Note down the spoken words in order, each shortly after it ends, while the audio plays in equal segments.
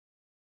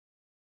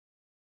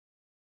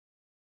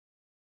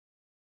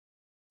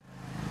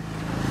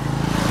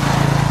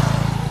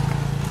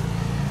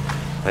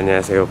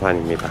안녕하세요,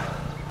 반입니다.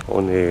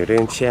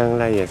 오늘은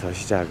치앙라이에서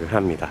시작을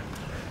합니다.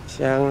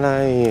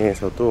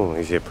 치앙라이에서도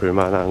이제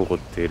볼만한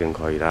곳들은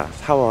거의 다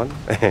사원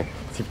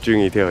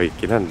집중이 되어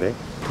있긴 한데,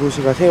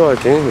 도시가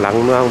세워진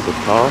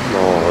락므앙부터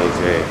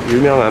이제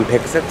유명한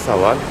백색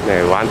사원,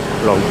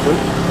 완롱쿤,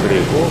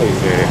 그리고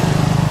이제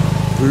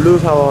블루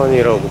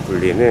사원이라고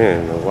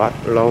불리는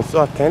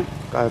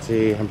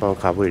왓렁수아텐까지 한번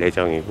가볼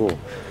예정이고,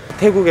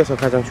 태국에서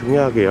가장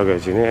중요하게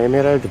여겨지는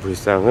에메랄드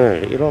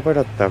불상을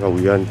잃어버렸다가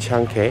우연치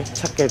않게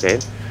찾게 된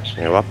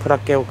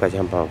프라깨오까지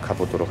한번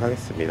가보도록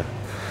하겠습니다.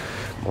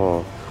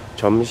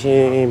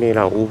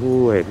 점심이랑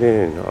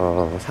오후에는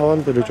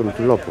사원들을 좀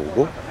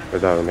둘러보고, 그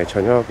다음에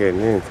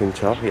저녁에는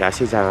근처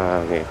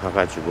야시장에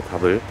가가지고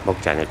밥을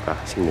먹지 않을까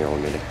싶네요,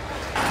 오늘은.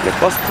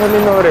 버스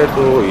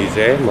터미널에도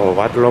이제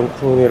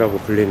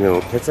왓렁쿤이라고 불리는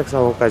백색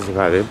사원까지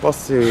가는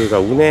버스가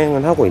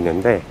운행은 하고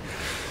있는데,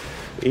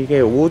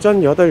 이게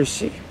오전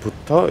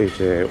 8시부터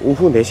이제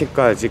오후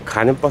 4시까지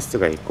가는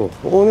버스가 있고,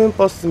 오는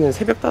버스는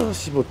새벽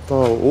 5시부터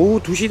오후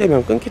 2시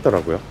되면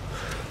끊기더라고요.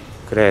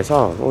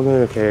 그래서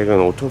오늘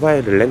계획은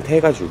오토바이를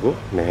렌트해가지고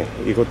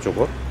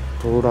이것저것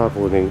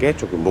돌아보는 게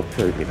조금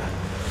목표입니다.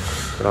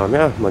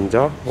 그러면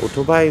먼저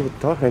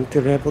오토바이부터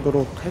렌트를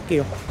해보도록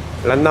할게요.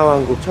 란나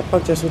왕국 첫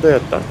번째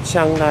수도였던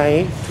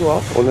치앙라이 투어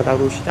오늘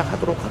하루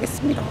시작하도록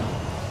하겠습니다.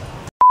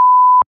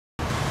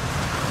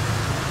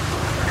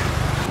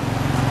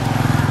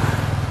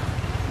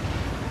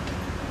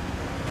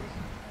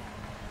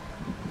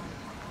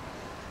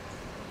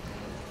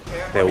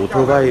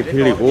 오토바이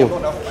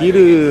빌리고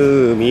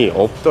기름이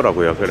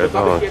없더라고요.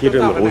 그래서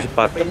기름을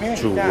 50바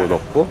주고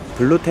넣고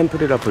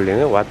블루템플이라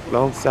불리는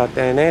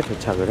왓렁수아텐에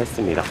도착을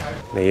했습니다.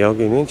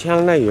 여기는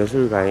치앙라이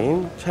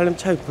예술가인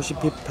찰름차이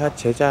코시피파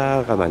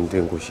제자가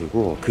만든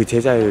곳이고, 그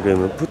제자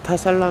이름은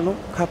부타살라노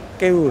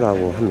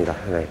캅게우라고 합니다.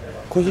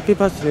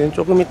 코시피파스는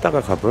조금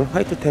있다가 가볼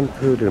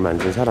화이트템플을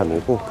만든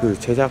사람이고, 그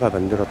제자가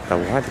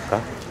만들었다고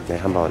하니까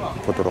한번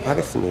보도록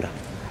하겠습니다.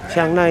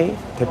 치앙라이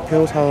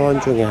대표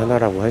사원 중에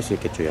하나라고 할 수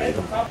있겠죠,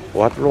 여기도.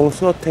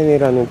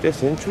 왓렁수아텐이라는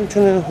뜻은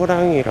춤추는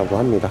호랑이라고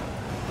합니다.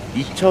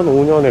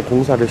 2005년에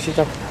공사를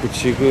시작했고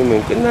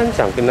지금은 끝난지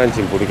안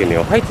끝난지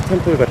모르겠네요.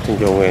 화이트템플 같은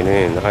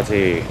경우에는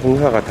아직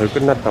공사가 덜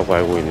끝났다고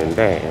알고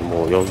있는데,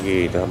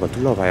 여기는 한번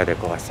둘러봐야 될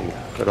것 같습니다.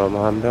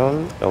 그러면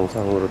한번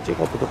영상으로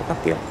찍어보도록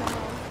할게요.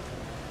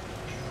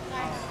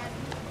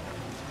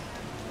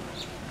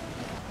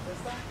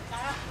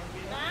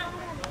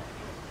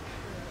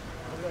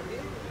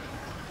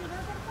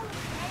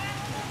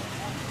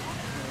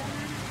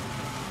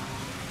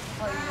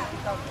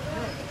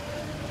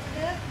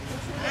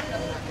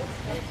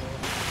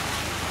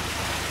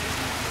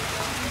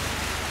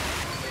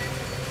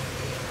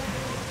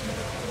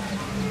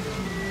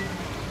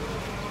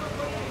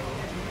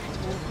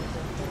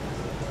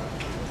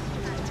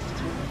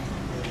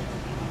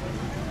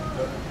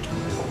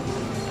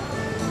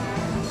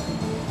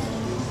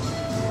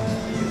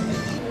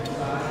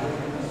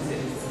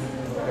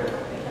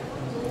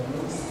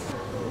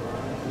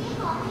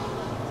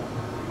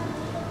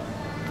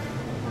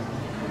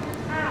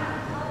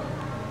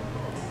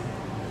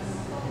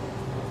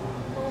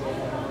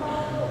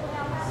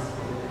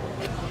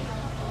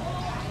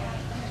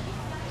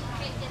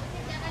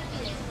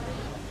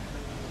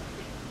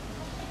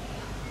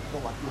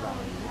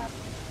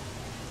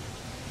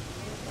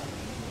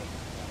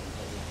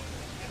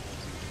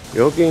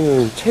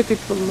 여기는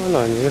체디뿐만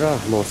아니라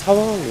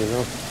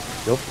사원이나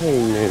옆에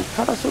있는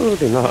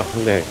파라솔이나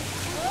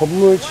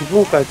건물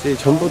지붕까지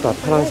전부 다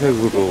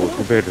파란색으로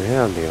도배를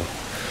해야 해요.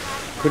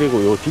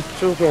 그리고 요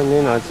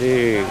뒤쪽에는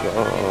아직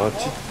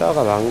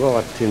짓다가 난 것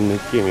같은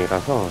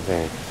느낌이라서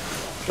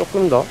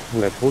조금 더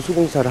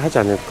보수공사를 하지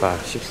않을까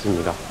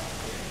싶습니다.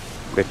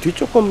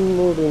 뒤쪽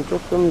건물은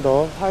조금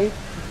더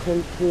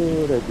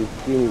화이트템플의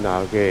느낌이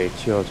나게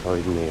지어져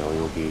있네요.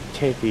 여기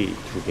체디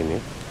두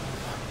개는.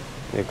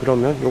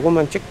 그러면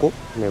요것만 찍고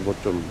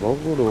좀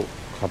먹으러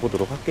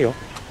가보도록 할게요.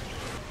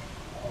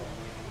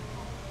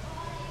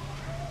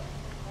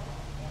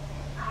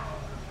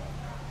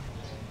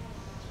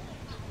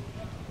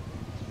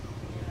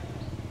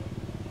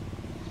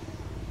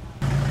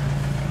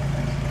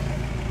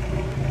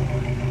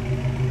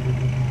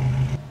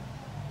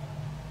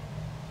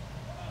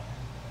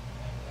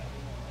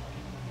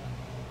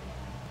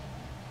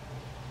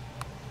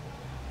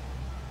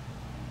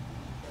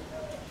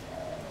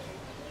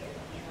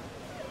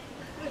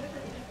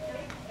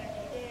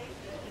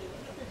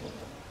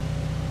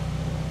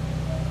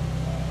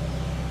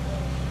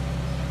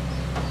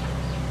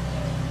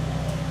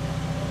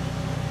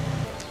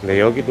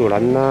 여기도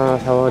란나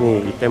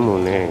사원이기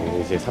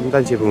때문에 이제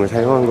 3단 지붕을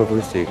사용한 걸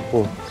볼 수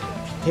있고,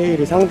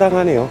 디테일이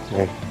상당하네요.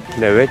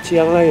 왜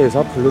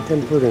치앙라이에서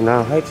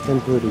블루템플이나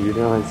화이트템플이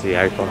유명한지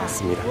알 것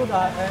같습니다.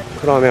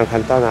 그러면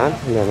간단한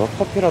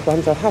커피라도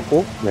한잔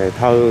하고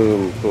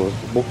다음 또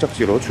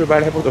목적지로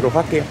출발해 보도록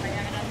할게요.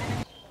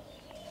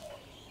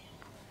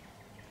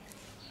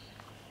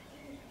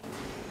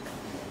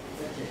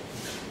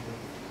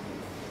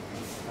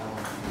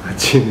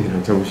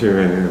 아침이랑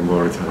점심에는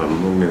뭘 잘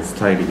안 먹는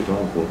스타일이기도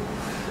하고,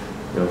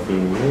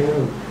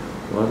 여기는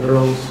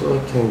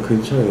와드랑스호텔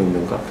근처에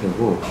있는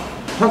카페고,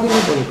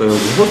 확인해보니까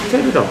여기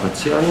호스텔이랑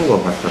같이 하는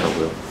것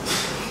같더라고요.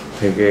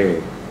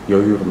 되게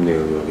여유롭네요,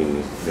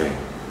 여기는. 네.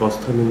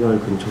 버스터미널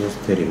근처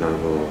호스텔이나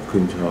뭐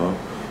근처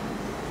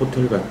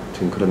호텔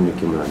같은 그런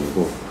느낌은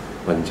아니고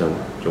완전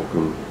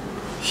조금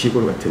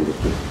시골 같은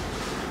느낌.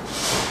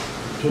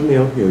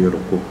 좋네요,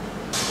 여유롭고.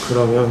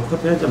 그러면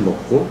커피 한잔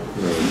먹고,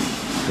 네,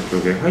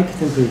 그쪽에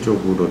화이트템플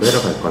쪽으로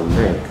내려갈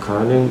건데,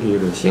 가는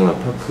길은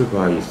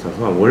싱어파크가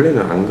있어서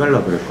원래는 안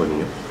갈라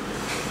그랬거든요.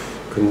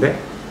 근데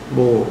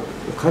뭐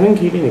가는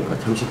길이니까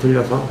잠시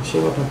들려서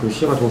싱어파크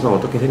싱어 동상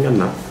어떻게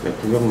생겼나, 네,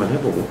 구경만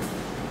해보고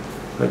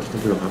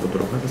화이트템플로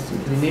가보도록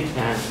하겠습니다.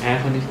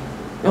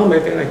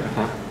 mấy cái này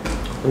cả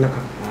끝나가.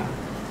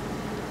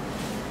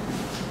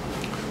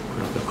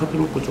 그럼 커피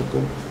먹고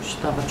조금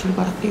쉬다가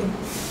출발할게요.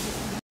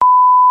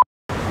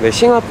 네,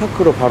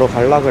 싱어파크로 바로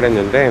가려고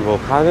그랬는데, 뭐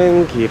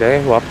가는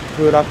길에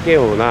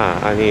프라깨오나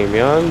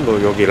아니면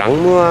뭐 여기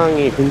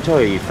락므앙이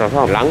근처에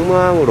있어서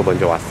락므앙으로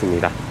먼저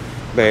왔습니다.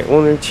 네,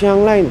 오늘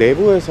치앙라이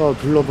내부에서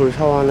둘러볼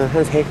사원은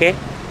한 3개,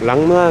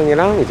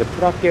 락므앙이랑 이제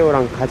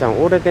프라깨오랑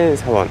가장 오래된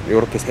사원,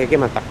 이렇게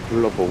 3개만 딱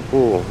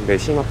둘러보고, 네,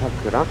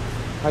 싱어파크랑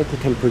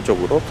화이트템플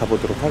쪽으로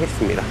가보도록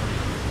하겠습니다.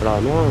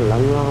 그러면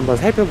락므앙 한번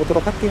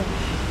살펴보도록 할게요.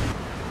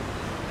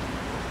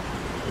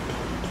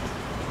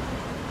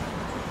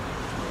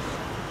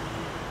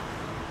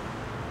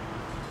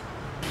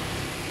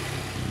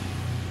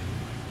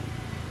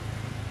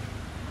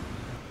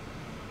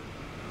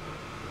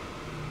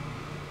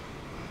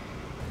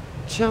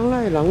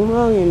 치앙라이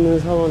락므앙에 있는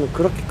사원은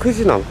그렇게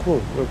크진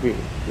않고, 여기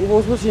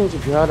우보솥인지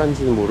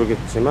뷰하란지는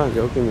모르겠지만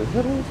여기는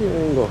새로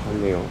지은 것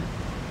같네요.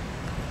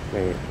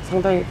 네,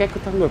 상당히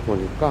깨끗한 걸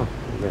보니까,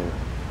 네,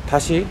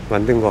 다시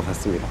만든 것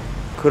같습니다.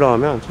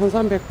 그러면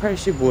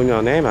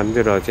 1385년에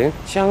만들어진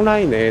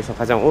치앙라이 내에서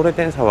가장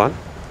오래된 사원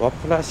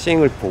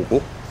와프라싱을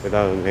보고, 그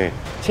다음에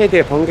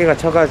최대의 번개가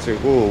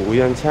쳐가지고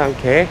우연치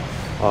않게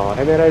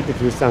에메랄드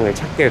불상을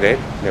찾게 된,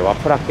 네,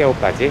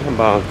 프라깨오까지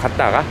한번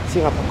갔다가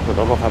싱어파크로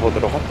넘어가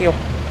보도록 할게요.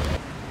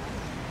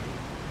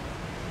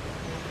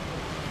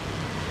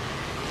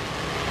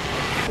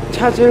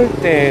 찾을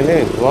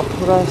때는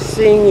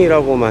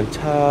와프라싱이라고만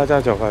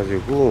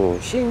찾아져가지고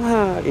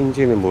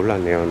싱하인지는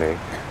몰랐네요. 네.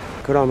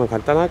 그러면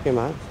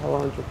간단하게만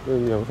사원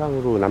조금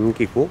영상으로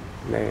남기고,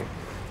 네,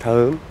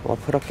 다음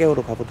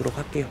프라깨오로 가보도록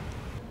할게요.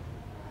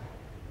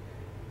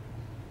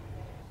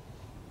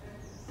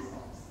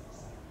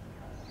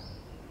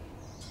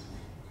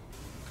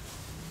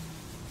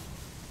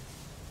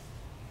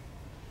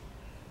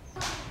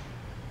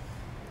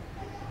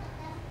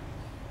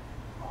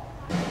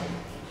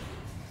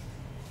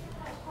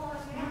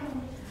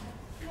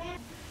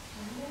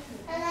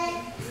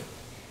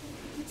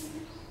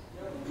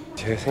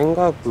 제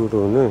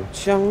생각으로는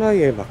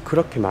치앙라이에 막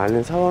그렇게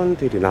많은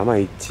사원들이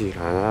남아있지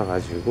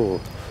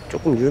않아가지고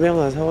조금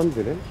유명한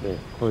사원들은, 네,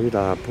 거의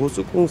다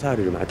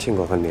보수공사를 마친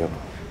것 같네요.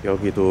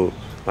 여기도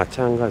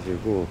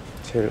마찬가지고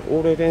제일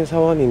오래된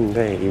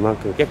사원인데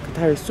이만큼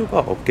깨끗할 수가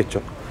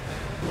없겠죠.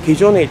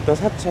 기존에 있던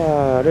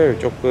사찰을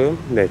조금,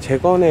 네,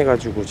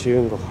 재건해가지고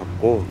지은 것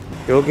같고,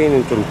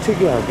 여기는 좀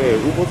특이하게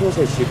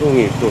우보솥의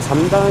지붕이 또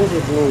 3단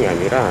지붕이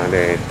아니라,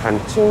 네,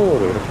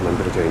 단층으로 이렇게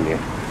만들어져 있네요.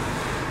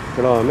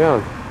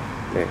 그러면,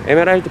 네,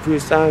 에메랄드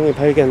불상이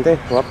발견된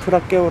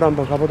프라깨오로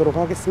한번 가보도록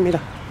하겠습니다.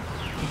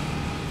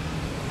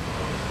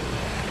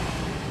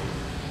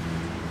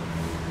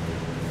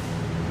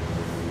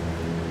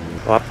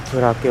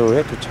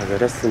 프라깨오에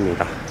도착을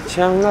했습니다.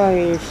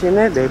 치앙라이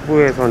시내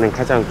내부에서는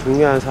가장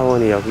중요한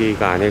사원이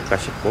여기가 아닐까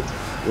싶고,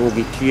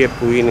 여기 뒤에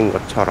보이는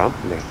것처럼,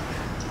 네,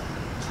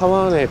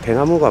 사원에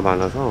대나무가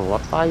많아서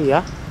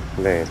와빠이야,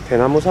 네,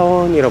 대나무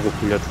사원이라고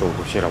불렸던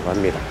곳이라고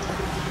합니다.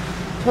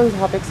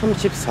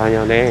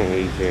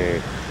 1434년에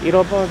이제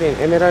잃어버린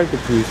에메랄드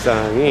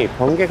불상이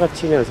번개가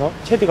치면서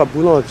체디가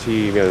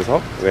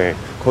무너지면서, 네,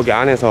 거기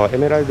안에서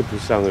에메랄드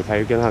불상을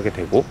발견하게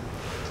되고,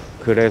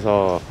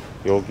 그래서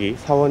여기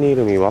사원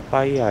이름이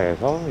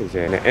와빠이아에서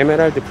이제, 네,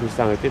 에메랄드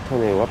불상을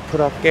뜻하는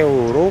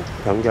프라깨오로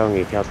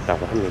변경이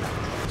되었다고 합니다.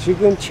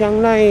 지금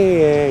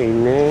치앙라이에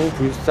있는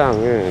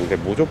불상은, 네,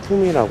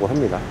 모조품이라고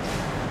합니다.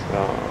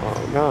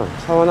 그러면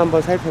사원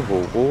한번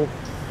살펴보고,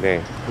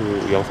 네,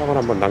 그 영상을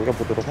한번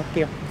남겨보도록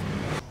할게요.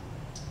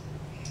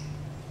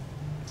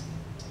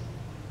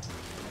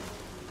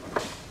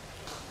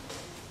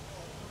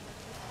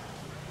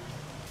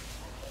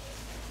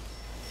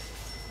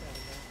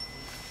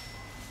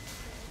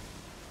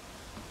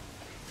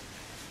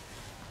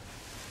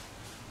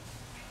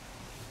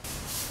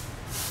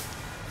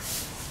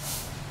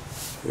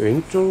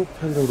 왼쪽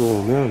편으로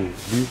오면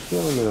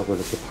뮤지엄이라고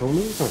이렇게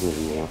박물관이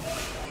있네요.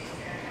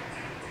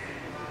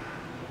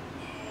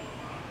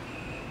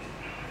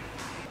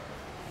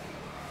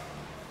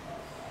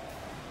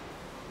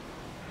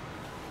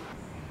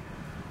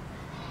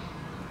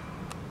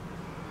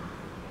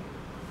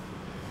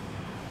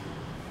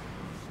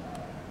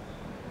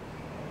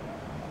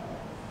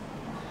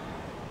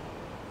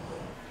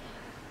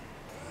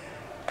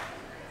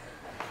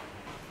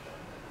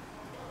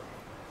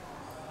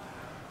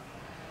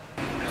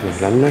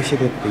 란나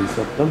시대 때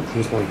있었던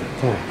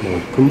불상부터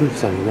뭐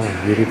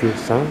금불상이나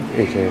유리불상,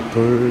 이제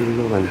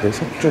돌로 만든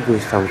석조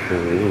불상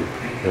등이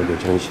여기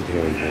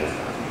전시되어 있네요.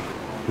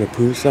 근데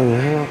불상은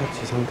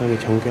하나같이 상당히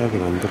정교하게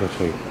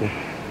만들어져 있고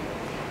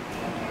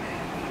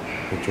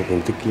조금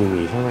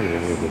느낌이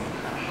이상하네요 여기.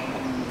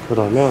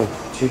 그러면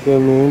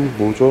지금은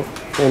뭐죠?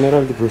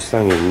 에메랄드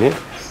불상에 있는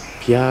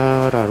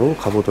비아라로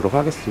가보도록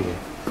하겠습니다.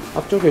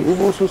 앞쪽에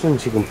우보솥은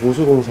지금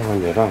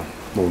보수공사하느라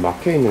뭐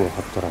막혀있는 것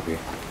같더라고요.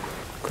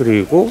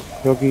 그리고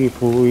여기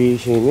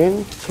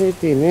보이시는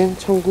채비는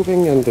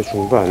 1900년대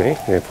중반에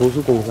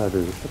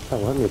보수공사를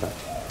했다고 합니다.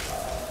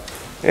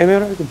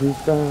 에메랄드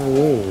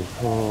불상이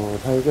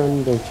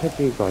발견된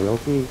채비가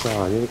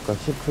여기가 아닐까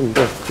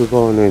싶은데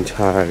그거는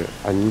잘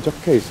안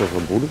적혀 있어서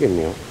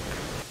모르겠네요.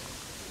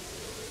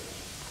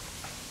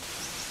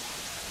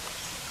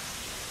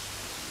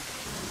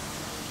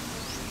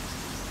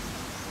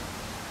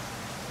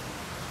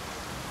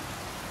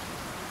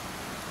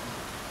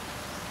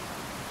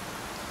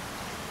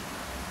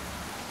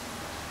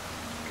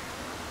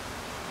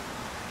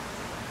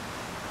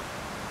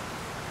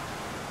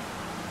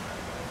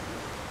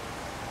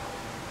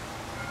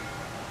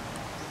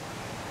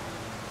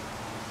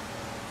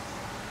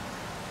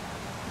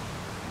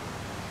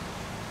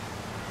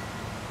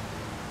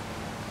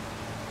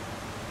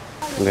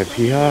 네,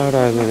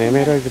 비하라는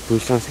에메랄드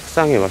불상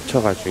색상에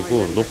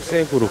맞춰가지고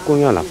녹색으로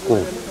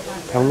꾸며놨고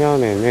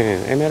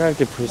벽면에는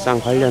에메랄드 불상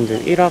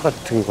관련된 일화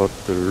같은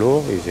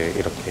것들로 이제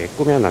이렇게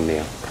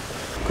꾸며놨네요.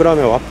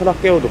 그러면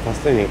프라깨오도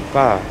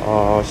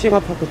봤으니까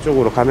싱어파크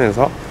쪽으로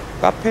가면서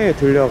카페에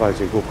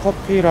들려가지고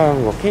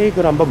커피랑 뭐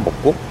케이크를 한번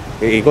먹고,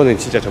 이거는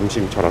진짜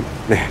점심처럼,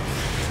 네.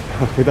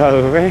 그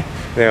다음에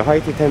네,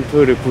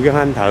 화이트템플을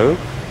구경한 다음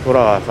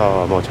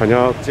돌아와서 뭐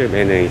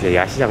저녁쯤에는 이제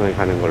야시장을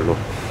가는 걸로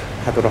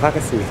하도록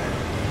하겠습니다.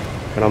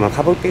 그러면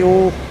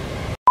가볼게요.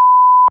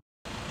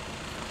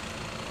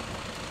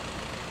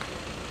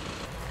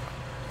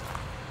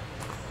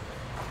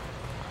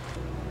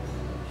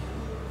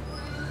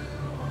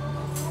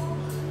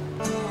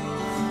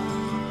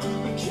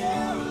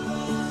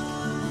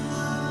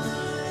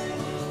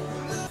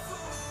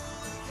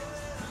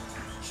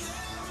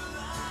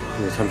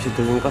 잠시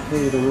들른 카페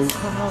이름은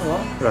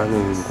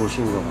카하와라는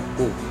곳인 것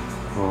같고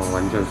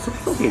완전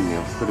숲속에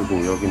있네요.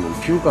 그리고 여기는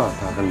뷰가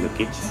다른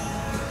느낌?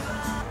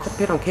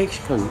 커피랑 케이크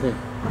시켰는데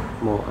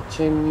뭐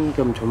아침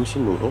겸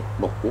점심으로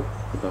먹고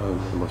그 다음에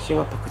뭐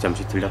싱어파크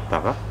잠시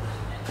들렸다가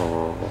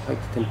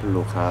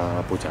화이트템플로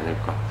가보지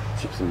않을까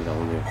싶습니다.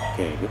 오늘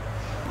계획이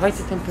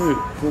화이트템플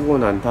보고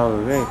난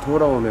다음에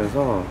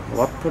돌아오면서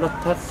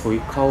와프라타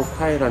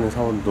도이카오카이라는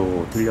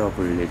사원도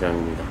들려볼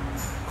예정입니다.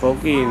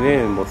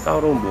 거기는 뭐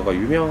따로 뭐가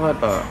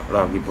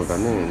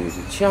유명하다라기보다는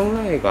이제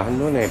치앙라이가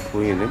한눈에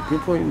보이는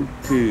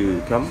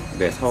뷰포인트 겸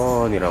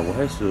사원이라고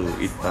할 수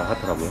있다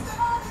하더라고요.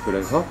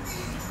 그래서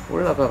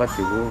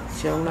올라가가지고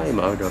치앙라이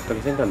마을이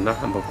어떻게 생겼나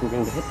한번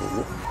구경도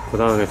해보고 그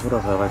다음에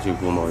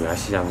돌아가가지고 뭐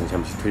야시장을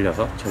잠시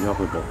들려서 저녁을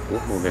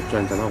먹고 뭐 맥주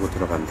한잔하고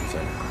들어가면 되지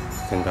않을까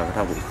생각을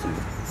하고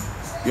있습니다.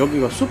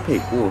 여기가 숲에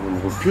있고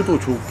뭐 뷰도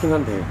좋긴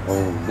한데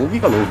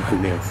모기가 너무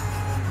많네요.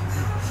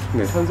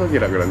 네,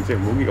 천석이라 그런지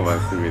모기가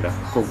많습니다.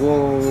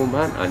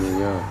 그거만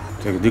아니면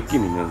되게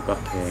느낌 있는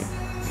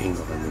카페인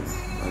것 같네요.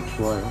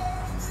 좋아요.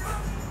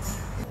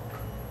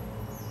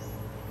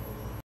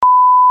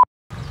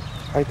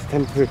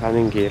 화이트템플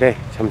가는 길에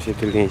잠시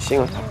들린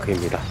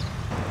싱어파크입니다.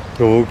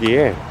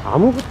 여기에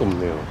아무것도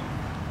없네요.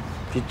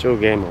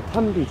 뒤쪽에 뭐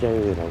팜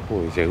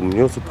디자인이라고 이제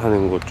음료수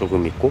파는 곳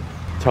조금 있고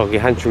저기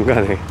한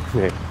중간에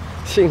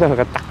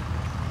싱어가 딱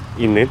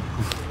있는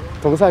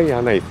동상이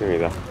하나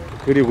있습니다.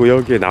 그리고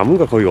여기에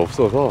나무가 거의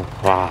없어서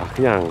와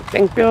그냥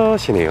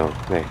땡볕이네요.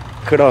 네,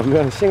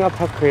 그러면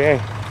싱어파크에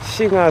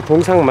싱어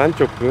동상만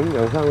조금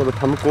영상으로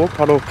담고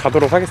바로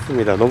가도록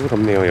하겠습니다. 너무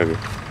덥네요 여기.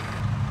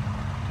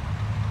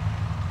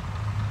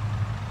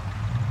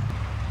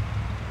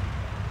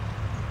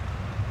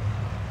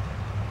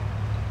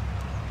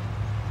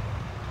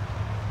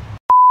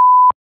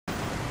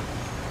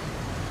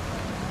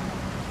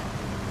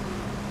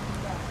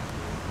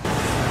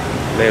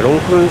 네,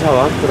 롱쿤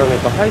사원,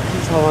 그러니까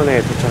화이트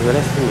사원에 도착을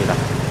했습니다.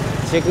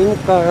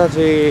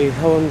 지금까지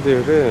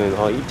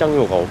사원들은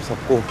입장료가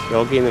없었고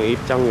여기는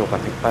입장료가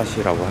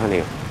 100바트라고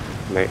하네요.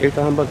 네,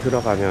 일단 한번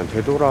들어가면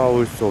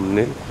되돌아올 수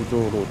없는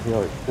구조로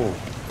되어 있고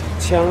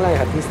치앙라이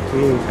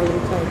아티스트인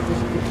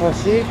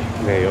아티스트이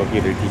네,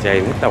 여기를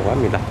디자인했다고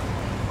합니다.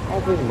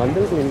 아직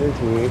만들고 있는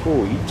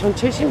중이고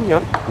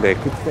 2070년? 네,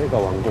 그때가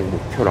완공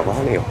목표라고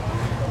하네요.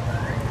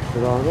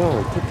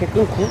 그러면 티켓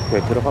끊고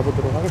들어가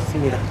보도록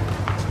하겠습니다.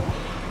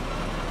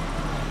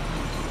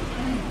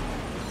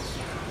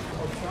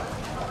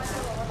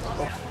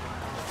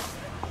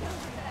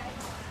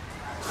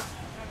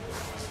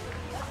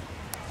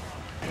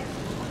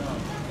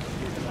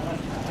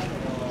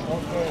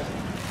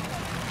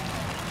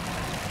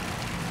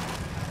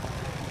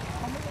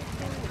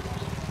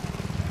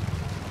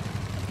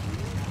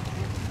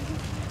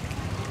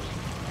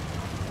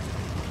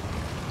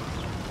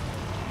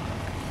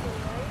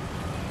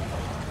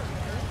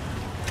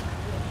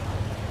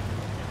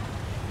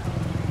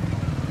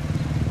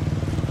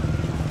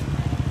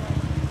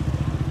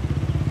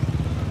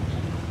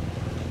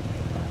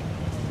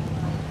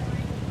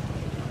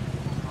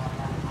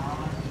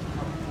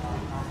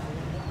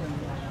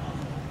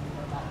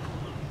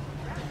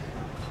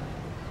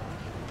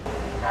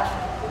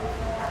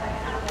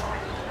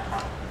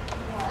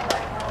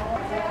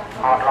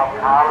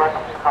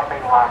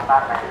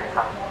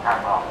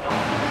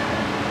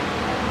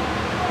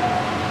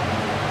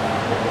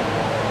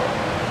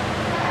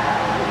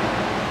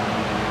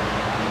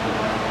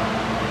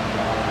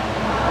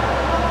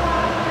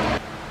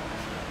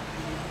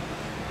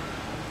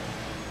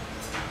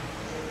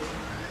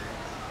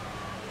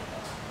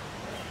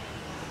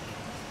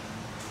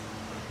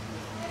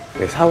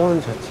 네,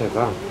 사원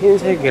자체가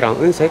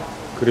흰색이랑 은색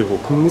그리고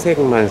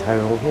금색만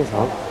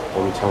사용해서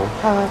엄청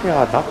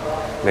화려하다?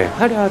 네,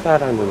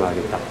 화려하다라는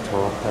말이 딱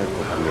정확할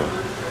것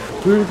같네요.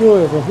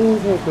 불교에서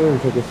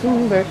흰색은 되게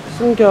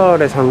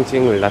순결의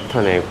상징을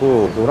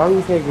나타내고,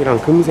 노란색이랑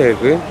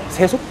금색은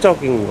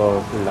세속적인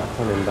것을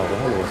나타낸다고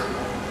하네요.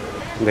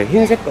 근데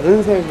흰색과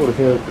은색으로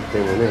되어 있기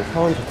때문에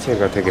사원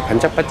자체가 되게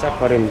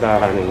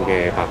반짝반짝거린다라는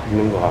게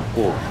있는 것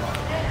같고,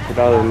 그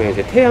다음에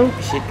이제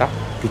태양빛이 딱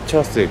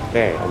비쳤을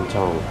때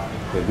엄청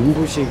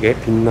눈부시게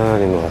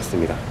빛나는 것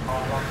같습니다.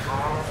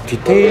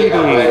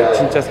 디테일이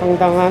진짜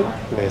상당한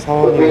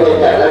사원인 것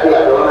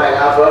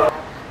같네요.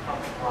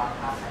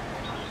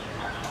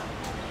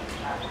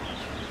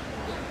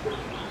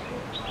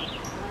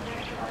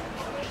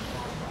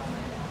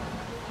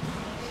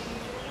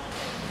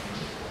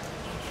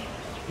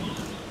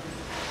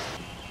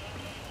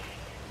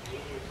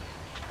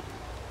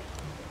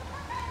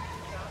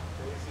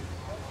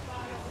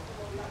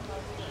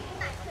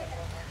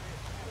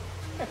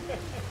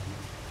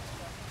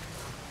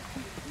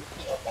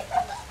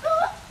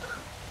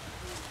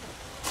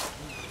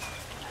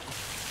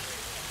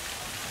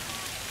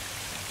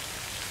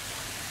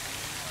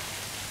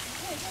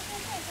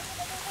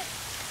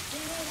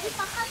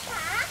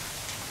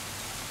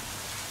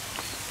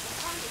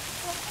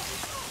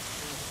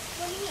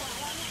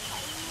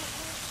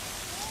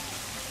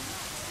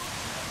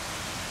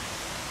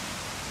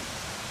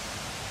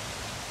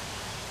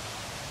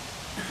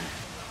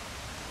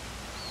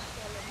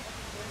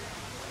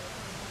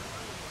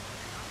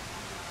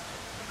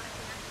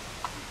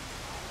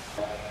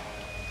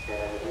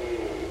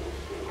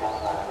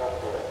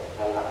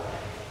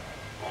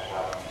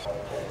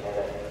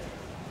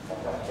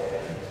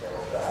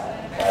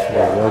 네,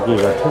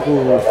 여기가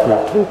태국을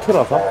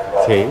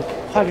통틀어서 제일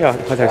화려한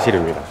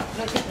화장실입니다.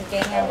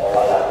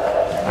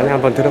 안에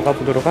한번 들어가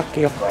보도록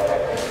할게요.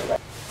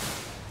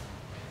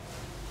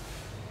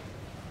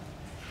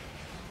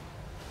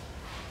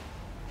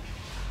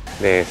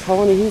 네,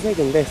 사원이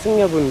흰색인데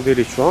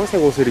승려분들이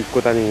주황색 옷을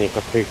입고 다니니까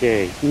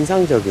되게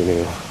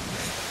인상적이네요.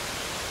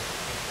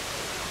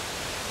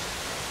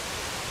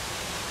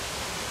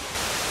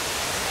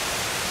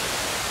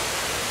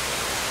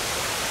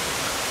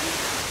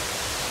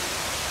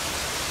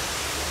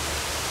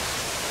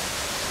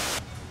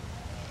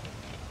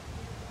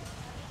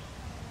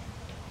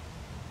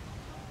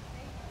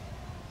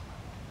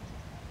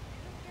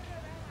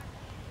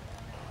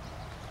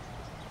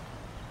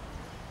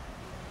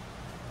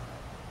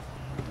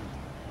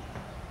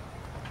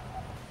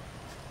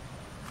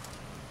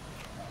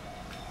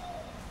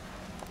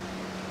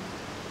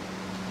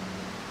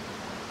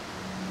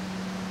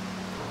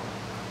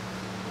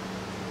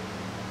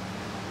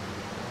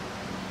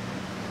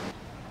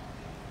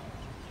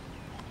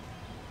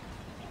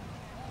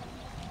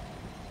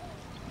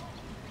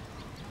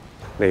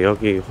 네,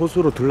 여기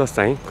호수로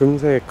둘러싸인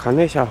금색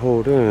가네샤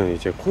홀은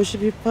이제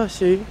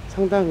코시비팟이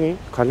상당히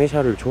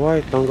가네샤를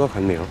좋아했던 것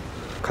같네요.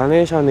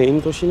 가네샤는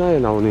인도 신화에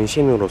나오는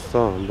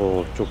신으로서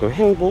뭐 조금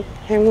행복,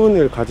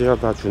 행운을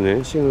가져다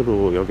주는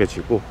신으로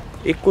여겨지고,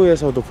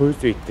 입구에서도 볼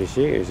수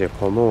있듯이 이제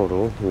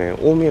범어로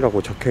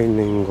옴이라고 적혀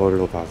있는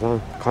걸로 봐서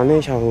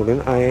가네샤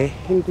홀은 아예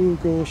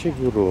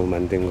힌두교식으로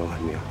만든 것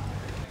같네요.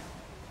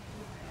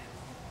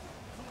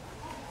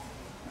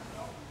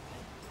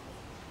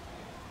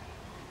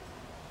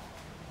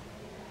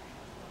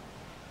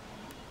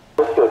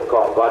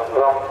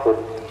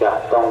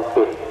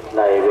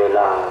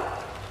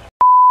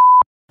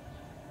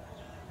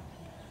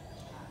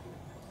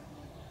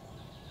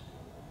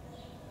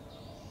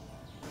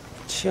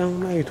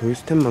 치앙라이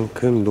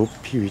도이스텝만큼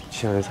높이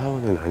위치한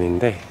사원은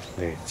아닌데,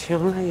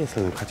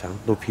 치앙라이에서는 가장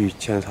높이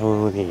위치한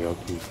사원이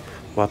여기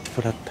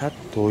와프라탓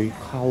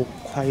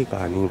도이카오콰이가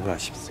아닌가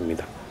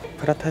싶습니다.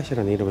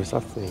 프라탓이라는 이름을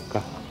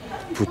썼으니까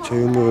부처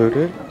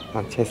유물을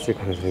망치했을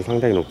가능성이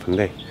상당히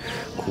높은데,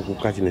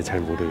 그거까지는 잘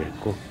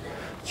모르겠고,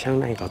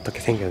 치앙라이가 어떻게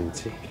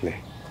생겼는지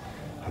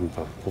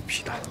한번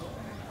봅시다.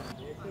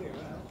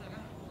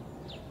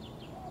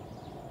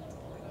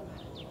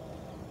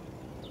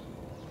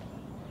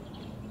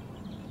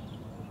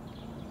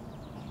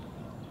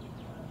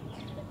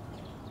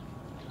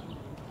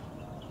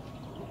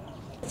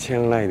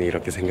 치앙라이는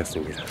이렇게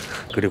생겼습니다.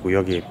 그리고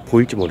여기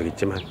보일지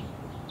모르겠지만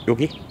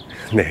여기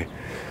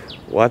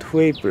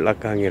왓후웨이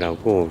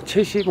블락강이라고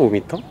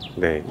 75m?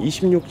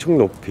 26층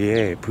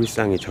높이의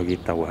불상이 저기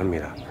있다고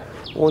합니다.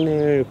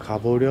 오늘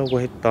가보려고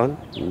했던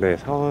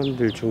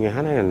사원들 중에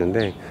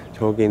하나였는데,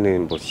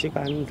 저기는 뭐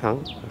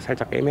시간상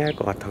살짝 애매할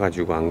것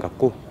같아가지고 안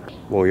갔고,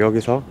 뭐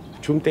여기서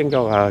줌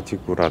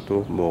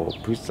땡겨가지고라도 뭐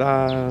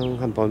불상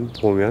한번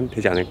보면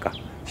되지 않을까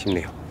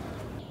싶네요.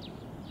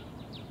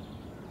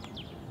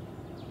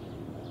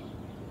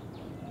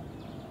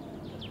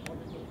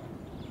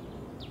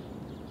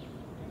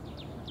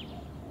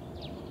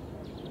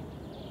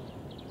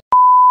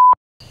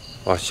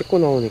 씻고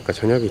나오니까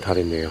저녁이 다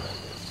됐네요.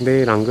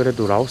 내일 안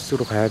그래도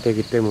라오스로 가야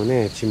되기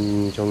때문에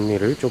짐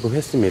정리를 조금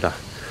했습니다.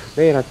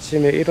 내일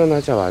아침에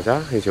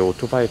일어나자마자 이제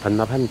오토바이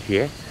반납한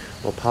뒤에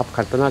밥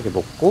간단하게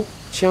먹고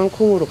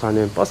치앙콩으로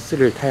가는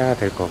버스를 타야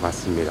될 것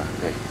같습니다.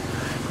 네.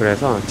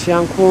 그래서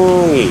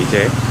치앙콩이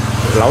이제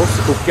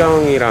라오스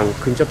국경이랑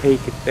근접해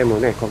있기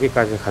때문에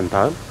거기까지 간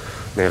다음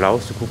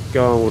라오스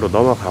국경으로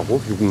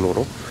넘어가고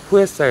육로로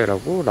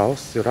후에사이라고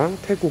라오스랑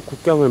태국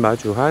국경을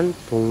마주한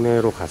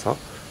동네로 가서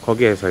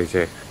거기에서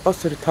이제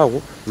버스를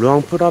타고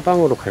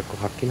루앙프라방으로 갈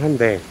것 같긴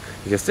한데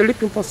이제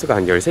슬리핑 버스가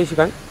한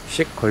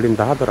 13시간씩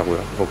걸린다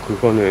하더라고요.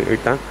 그거는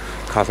일단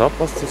가서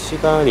버스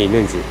시간이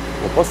있는지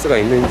버스가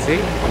있는지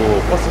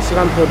버스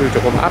시간표를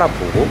조금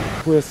알아보고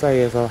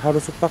후에사이에서 하루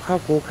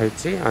숙박하고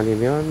갈지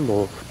아니면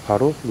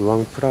바로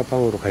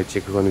루앙프라방으로 갈지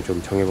그거는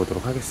좀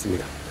정해보도록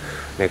하겠습니다.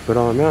 네,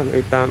 그러면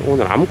일단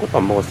오늘 아무것도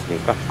안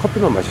먹었으니까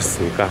커피만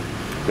마셨으니까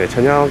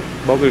저녁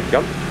먹을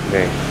겸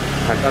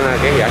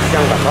간단하게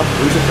야시장 가서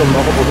음식 좀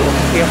먹어보도록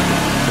할게요.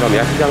 그럼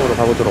야시장으로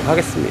가보도록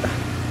하겠습니다.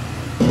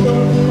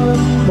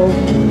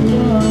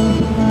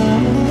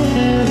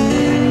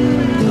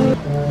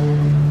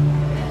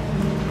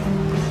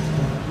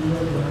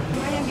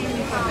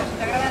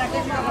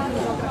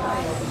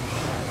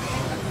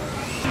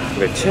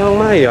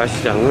 치앙마이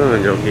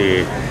야시장은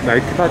여기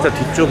나이트바자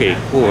뒤쪽에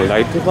있고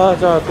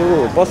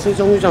나이트바자도 버스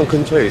정류장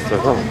근처에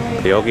있어서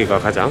여기가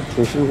가장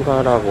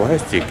중심가라고 할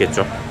수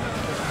있겠죠.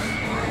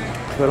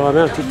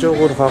 그러면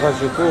뒤쪽으로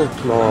가가지고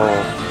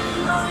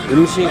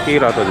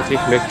음식이라든지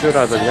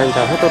맥주라든지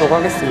한잔 하도록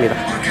하겠습니다.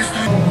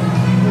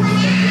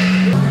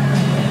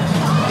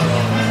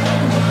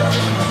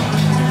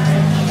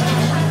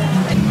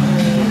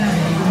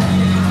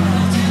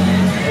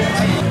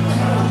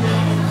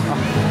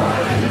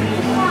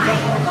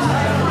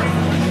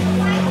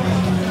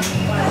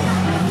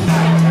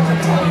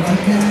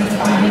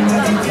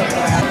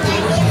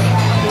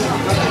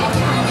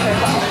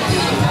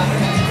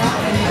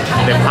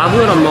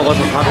 밥을 안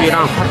먹어서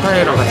밥이랑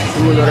팟타이랑 같이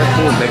주문을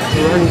했고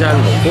맥주 한 잔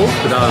먹고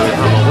그 다음에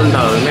다 먹은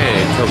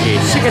다음에 저기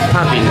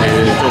시계탑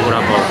있는 쪽으로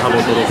한번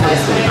가보도록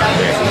하겠습니다.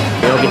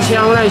 여기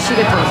치앙라이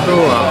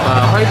시계탑도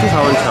아까 화이트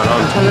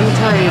사원처럼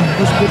천차의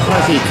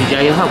포스트팟이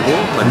디자인하고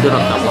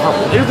만들었다고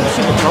하고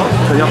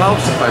 7시부터 저녁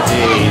 9시까지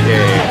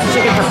이제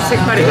시계탑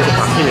색깔이 계속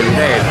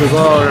바뀌는데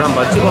그걸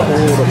한번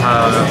찍어보러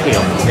갈게요.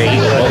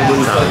 이거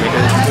먹은 다음에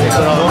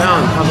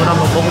그러면 밥을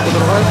한번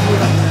먹어보도록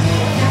하겠습니다.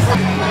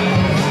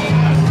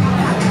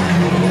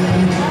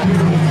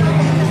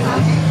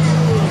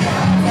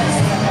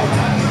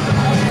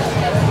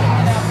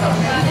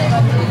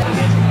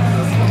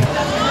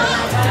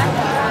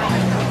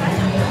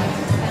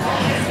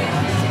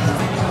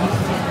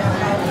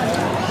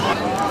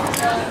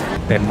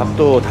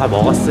 밥도 다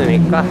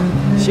먹었으니까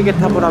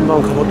시계탑을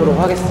한번 가보도록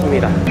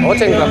하겠습니다.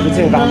 어젠가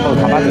그젠가 한번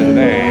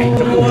가봤는데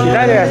조금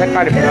기다려야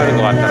색깔이 변하는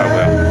것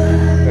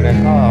같더라고요.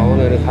 그래서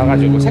오늘은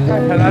가가지고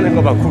색깔 변하는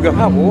것만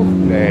구경하고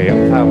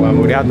영상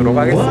마무리하도록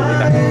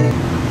하겠습니다.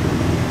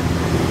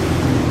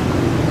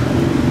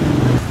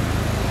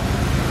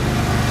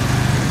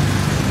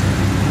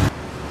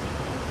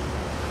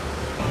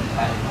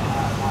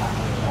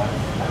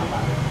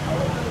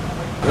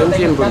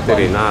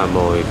 현지인분들이나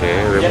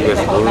이제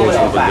외국에서 놀러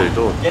오신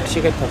분들도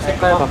시계탑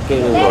색깔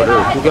바뀌는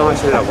거를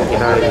구경하시려고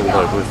기다리는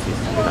걸 볼 수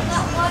있습니다.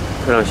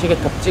 그럼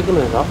시계탑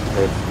찍으면서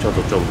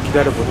저도 좀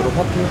기다려 보도록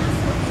할게요.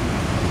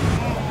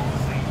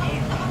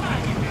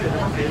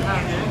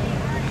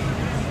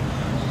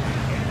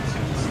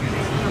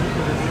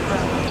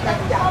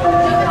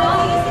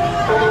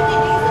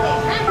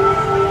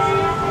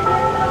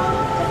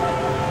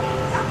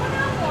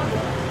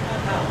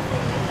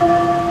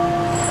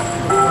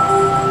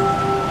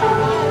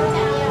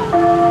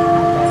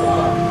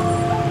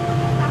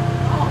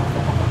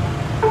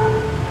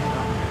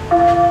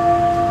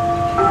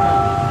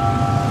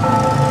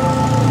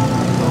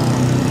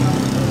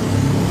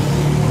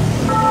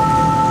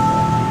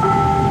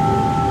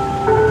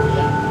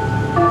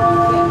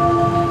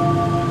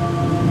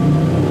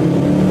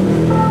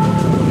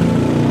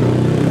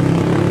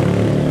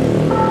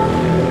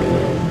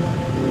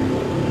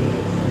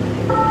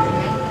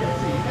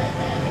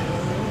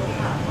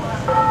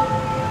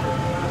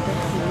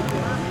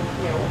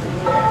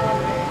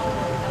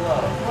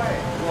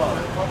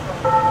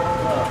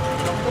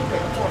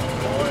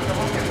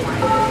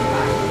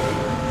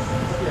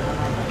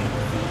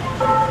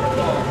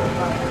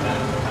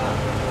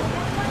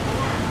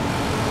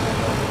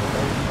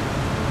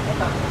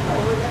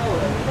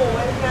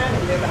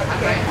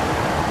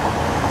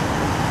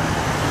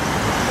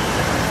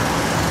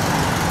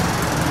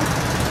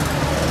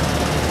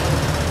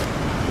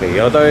 네,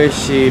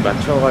 8시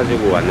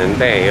맞춰가지고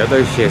왔는데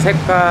 8시에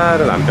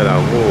색깔은 안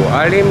변하고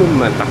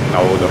알림음만 딱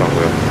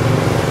나오더라고요.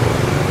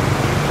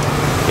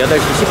 8시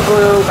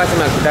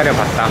 10분까지만 기다려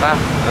봤다가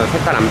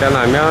색깔 안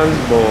변하면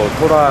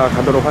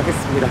돌아가도록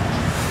하겠습니다.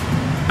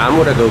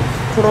 아무래도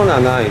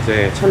코로나나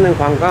이제 찾는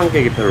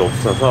관광객이 별로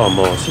없어서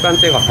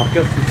시간대가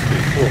바뀌었을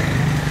수도 있고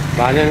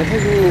많은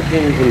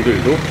한국인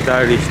분들도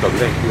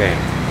기다리시던데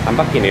안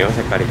바뀌네요,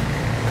 색깔이.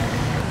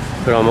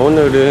 그럼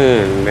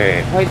오늘은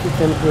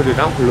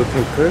화이트템플이랑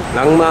블루템플,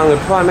 락므앙을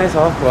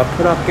포함해서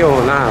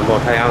프라깨오나 뭐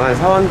다양한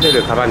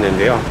사원들을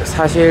가봤는데요.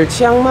 사실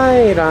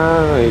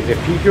치앙마이랑 이제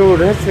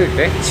비교를 했을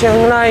때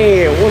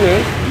치앙라이에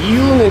오는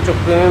이유는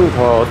조금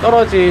더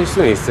떨어질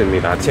수는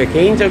있습니다. 제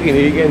개인적인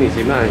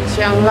의견이지만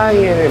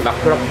치앙라이에는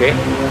막 그렇게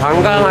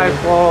관광할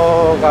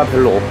거가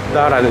별로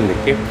없다라는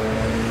느낌?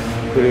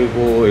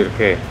 그리고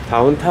이렇게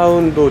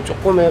다운타운도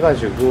조금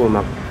해가지고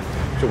막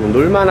조금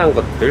놀만한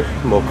것들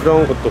뭐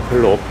그런 것도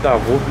별로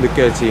없다고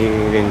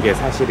느껴지는 게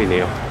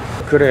사실이네요.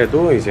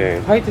 그래도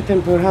이제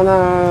화이트템플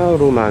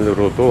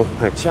하나로만으로도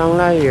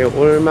치앙라이에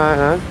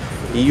올만한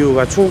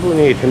이유가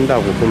충분히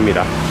된다고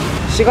봅니다.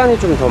 시간이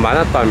좀 더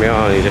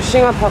많았다면 이제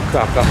싱하파크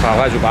아까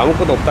가가지고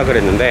아무것도 없다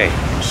그랬는데,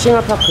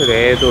 싱하파크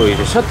내에도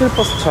이제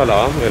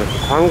셔틀버스처럼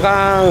이렇게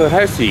관광을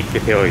할 수 있게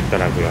되어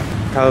있더라고요.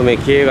 다음에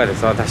기회가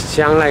돼서 다시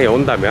치앙라이에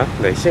온다면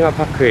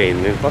싱하파크에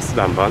있는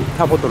버스도 한번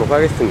타보도록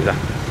하겠습니다.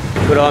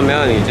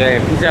 그러면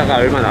이제 비자가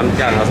얼마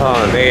남지 않아서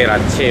내일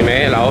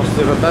아침에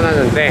라오스로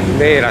떠나는데,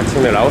 내일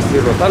아침에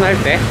라오스로 떠날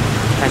때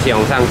다시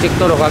영상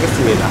찍도록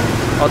하겠습니다.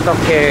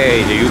 어떻게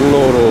이제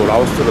육로로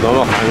라오스로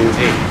넘어가는지,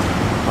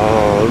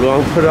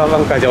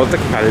 루앙프라방까지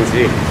어떻게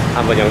가는지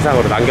한번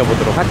영상으로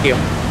남겨보도록 할게요.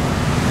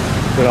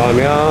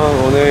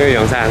 그러면 오늘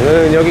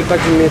영상은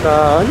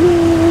여기까지입니다.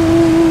 안녕.